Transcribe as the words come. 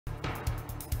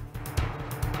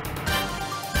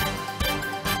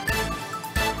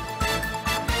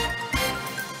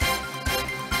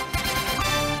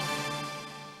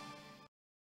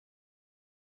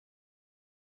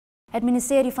Het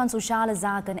Ministerie van Sociale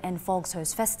Zaken en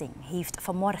Volkshuisvesting heeft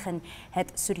vanmorgen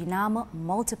het Suriname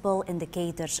Multiple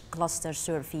Indicators Cluster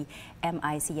Survey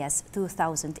MICS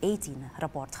 2018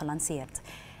 rapport gelanceerd.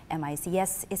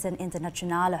 MICS is een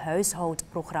internationale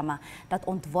huishoudprogramma dat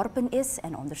ontworpen is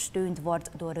en ondersteund wordt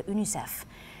door de UNICEF.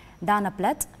 Dana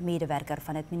Plet, medewerker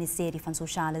van het Ministerie van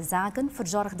Sociale Zaken,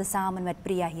 verzorgde samen met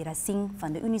Priya Hirasingh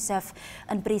van de UNICEF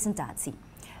een presentatie.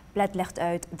 Plet legt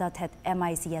uit dat het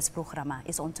MICS-programma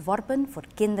is ontworpen voor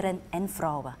kinderen en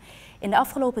vrouwen. In de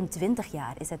afgelopen 20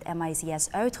 jaar is het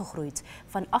MICS uitgegroeid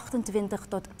van 28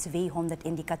 tot 200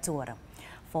 indicatoren.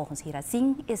 Volgens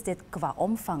Hirasingh is dit qua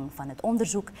omvang van het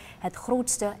onderzoek het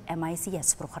grootste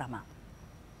MICS-programma.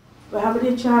 We hebben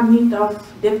dit jaar niet,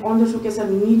 dit onderzoek is er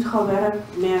niet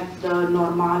gewerkt met de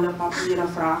normale papieren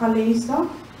vragenlijsten.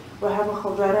 We hebben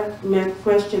gewerkt met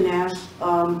questionnaires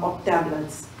op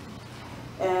tablets.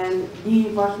 En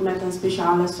die was met een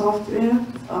speciale software.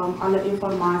 Alle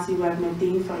informatie werd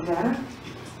meteen verwerkt.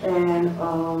 En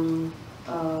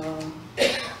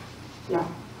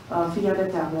via de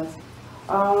tablet.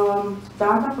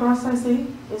 Data processing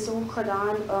is ook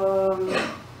gedaan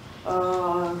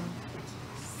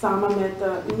samen met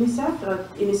UNICEF.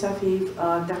 UNICEF heeft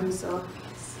technische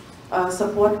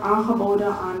support aangeboden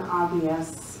aan ABS.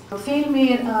 Veel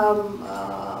meer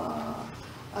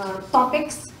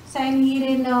topics zijn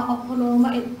hierin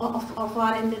opgenomen, of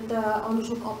waren in dit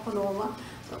onderzoek opgenomen.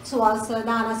 Zoals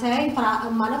Dana zei,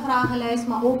 een mannenvragenlijst,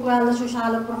 maar ook wel de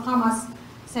sociale programma's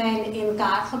zijn in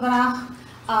kaart gebracht.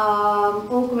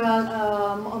 Ook wel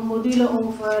een module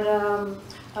over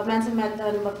mensen met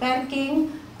een beperking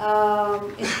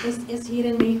is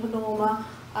hierin meegenomen.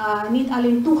 Niet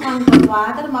alleen toegang tot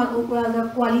water, maar ook wel de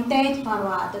kwaliteit van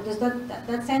water. Dus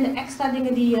dat zijn de extra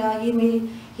dingen die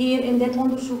hier in dit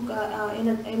onderzoek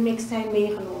in MICS zijn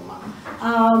meegenomen.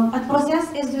 Het proces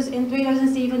is dus in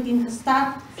 2017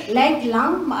 gestart. Lijkt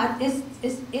lang, maar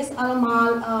het is allemaal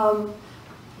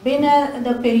binnen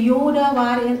de periode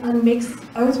waarin een MICS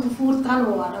uitgevoerd kan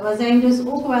worden. We zijn dus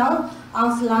ook wel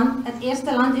als land het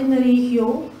eerste land in de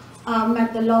regio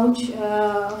met de launch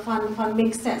van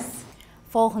MICS 6.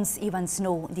 Volgens Ivan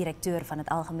Snow, directeur van het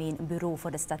Algemeen Bureau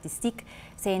voor de Statistiek,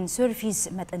 zijn surveys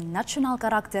met een nationaal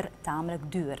karakter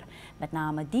tamelijk duur. Met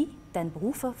name die ten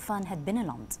behoeve van het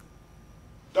binnenland.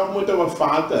 Toch moeten we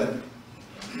vaker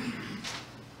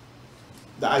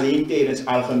de alleen tijdens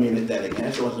algemene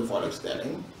tellingen, zoals de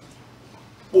volkstelling,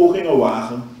 pogingen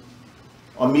wagen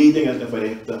om metingen te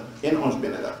verrichten in ons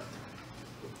binnenland.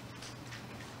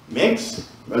 MICS,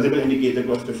 Multiple Indicator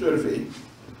Cluster Survey,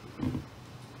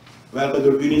 welke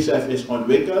door UNICEF is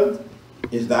ontwikkeld,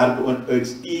 is daartoe een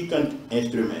uitstekend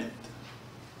instrument.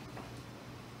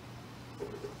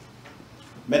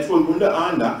 Met voldoende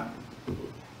aandacht,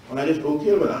 want dat is ook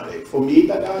heel belangrijk, voor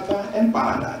metadata en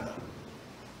paradata.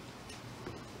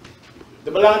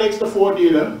 De belangrijkste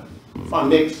voordelen van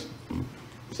MICS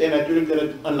zijn natuurlijk dat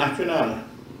het een nationaal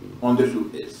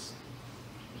onderzoek is.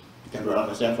 Ik heb al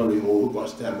gezegd van wie hoge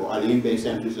kosten hebben we alleen bij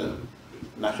centrische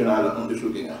nationale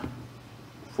onderzoekingen.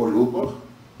 Voorlopig.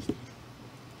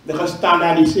 De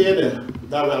gestandaardiseerde,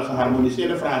 dan wel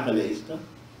geharmoniseerde vragenlijsten,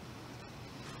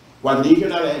 wat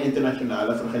regionale en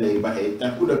internationale vergelijkbaarheid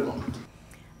ten goede komt.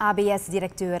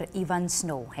 ABS-directeur Ivan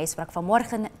Snow. Hij sprak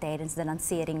vanmorgen tijdens de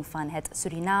lancering van het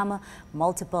Suriname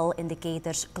Multiple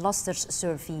Indicators Clusters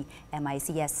Survey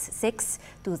MICS 6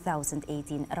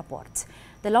 2018 rapport.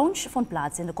 De launch vond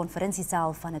plaats in de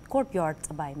conferentiezaal van het Courtyard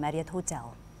bij Marriott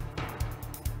Hotel.